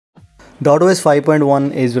.os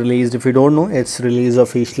 5.1 is released. If you don't know, it's released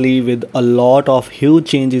officially with a lot of huge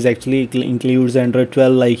changes. Actually, it includes Android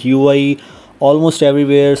 12 like UI almost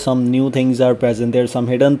everywhere. Some new things are present there, some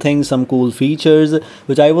hidden things, some cool features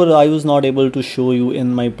which I was not able to show you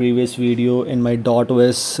in my previous video in my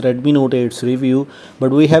 .os Redmi Note 8's review,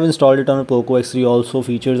 but we have installed it on a Poco X3 also.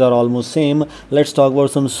 Features are almost same. Let's talk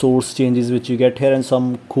about some source changes which you get here and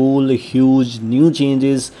some cool huge new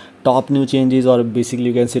changes, top new changes, or basically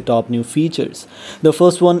you can say top new features. The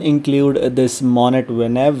first one include this monet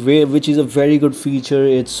whenever, which is a very good feature.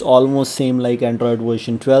 It's almost same like Android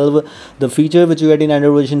version 12. The feature which you get in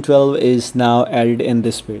Android version 12 is now added in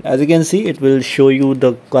this build. As you can see, it will show you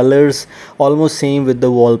the colors almost same with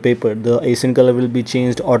the wallpaper. The accent color will be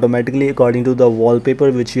changed automatically according to the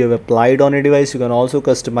wallpaper which you have applied on a device. You can also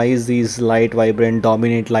customize these light, vibrant,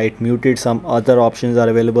 dominate, light, muted. Some other options are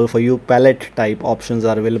available for you. Palette type options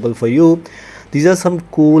are available for you. These are some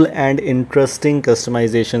cool and interesting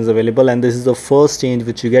customizations available, and this is the first change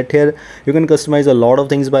which you get here. You can customize a lot of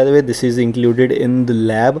things, by the way. This is included in the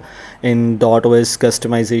lab in .os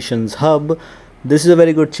customizations hub. This is a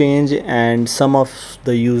very good change and some of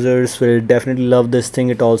the users will definitely love this thing.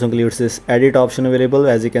 It also includes this edit option available.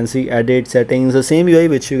 As you can see, edit settings, the same UI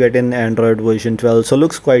which you get in Android version 12, so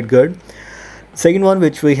looks quite good. Second one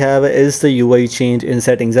which we have is the UI change in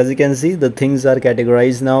settings. As you can see, the things are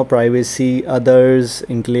categorized now. Privacy, others,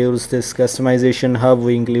 includes this customization hub.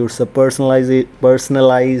 We include the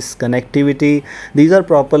personalized connectivity. These are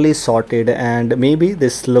properly sorted and maybe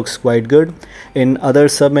this looks quite good. In other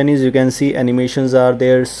sub menus you can see animations are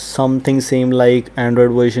there, something same like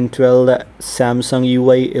Android version 12. Samsung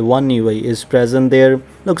UI, One UI is present there,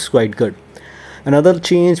 looks quite good. Another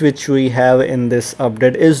change which we have in this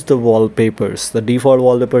update is the wallpapers. The default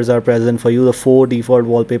wallpapers are present for you, the 4 default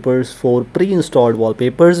wallpapers, 4 pre-installed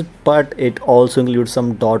wallpapers, but it also includes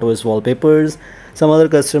some .os wallpapers, some other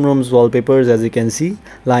custom rooms wallpapers. As you can see,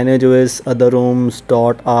 Lineage OS, other rooms,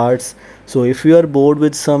 .arts. So if you are bored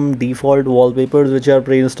with some default wallpapers which are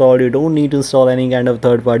pre-installed, you don't need to install any kind of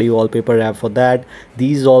third-party wallpaper app for that.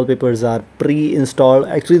 These wallpapers are pre-installed.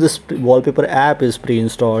 Actually, this wallpaper app is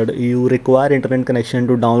pre-installed. You require internet connection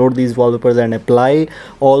to download these wallpapers and apply.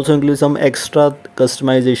 Also include some extra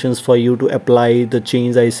customizations for you to apply the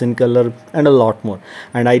change accent color and a lot more.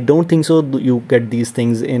 And I don't think so you get these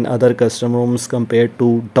things in other custom rooms compared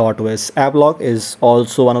to .os. App lock is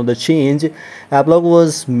also one of the change. App lock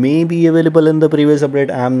was maybe available in the previous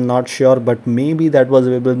update, I'm not sure, but maybe that was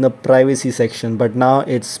available in the privacy section, but now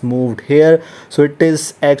it's moved here. So it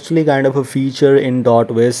is actually kind of a feature in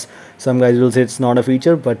 .os. Some guys will say it's not a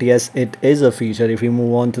feature, but yes, it is a feature. If you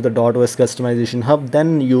move on to the .os customization hub,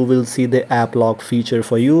 then you will see the app lock feature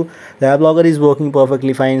for you. The app locker is working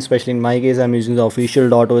perfectly fine, especially in my case. I'm using the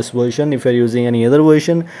official .os version. If you're using any other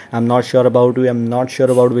version, I'm not sure about you. I'm not sure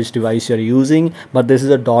about which device you're using, but this is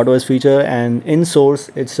a .os feature and in source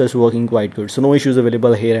it's just working quite good. So no issues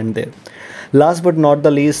available here and there. Last but not the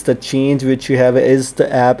least, the change which you have is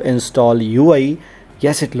the app install UI.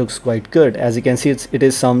 Yes, it looks quite good. As you can see, it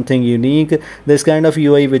is something unique. This kind of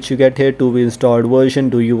UI which you get here, to be installed version.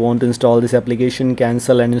 Do you want to install this application?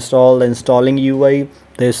 Cancel and install. The installing UI.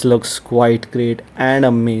 This looks quite great and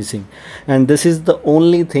amazing, and this is the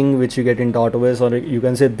only thing which you get in .os, or you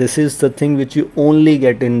can say this is the thing which you only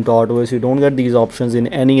get in .os. You don't get these options in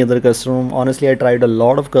any other custom room. Honestly, I tried a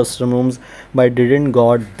lot of custom rooms but didn't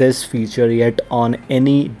got this feature yet on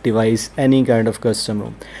any device, any kind of custom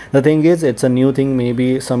room. The thing is, it's a new thing.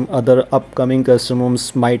 Maybe some other upcoming custom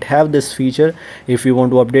rooms might have this feature. If you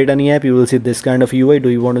want to update any app, you will see this kind of UI. Do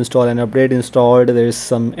you want to install an update? Installed. There's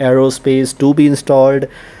some arrow space to be installed.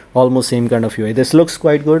 Almost same kind of UI. This looks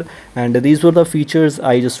quite good, and these were the features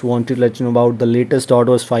I just wanted to let you know about the latest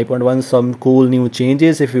 .os 5.1. Some cool new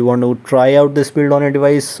changes. If you want to try out this build on your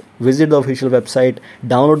device, visit the official website,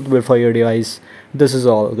 download the build for your device. This is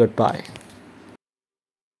all. Goodbye.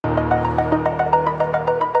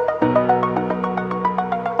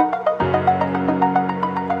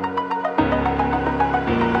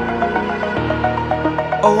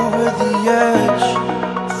 Over the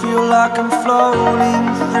edge, feel like I'm floating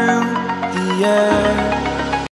through the air.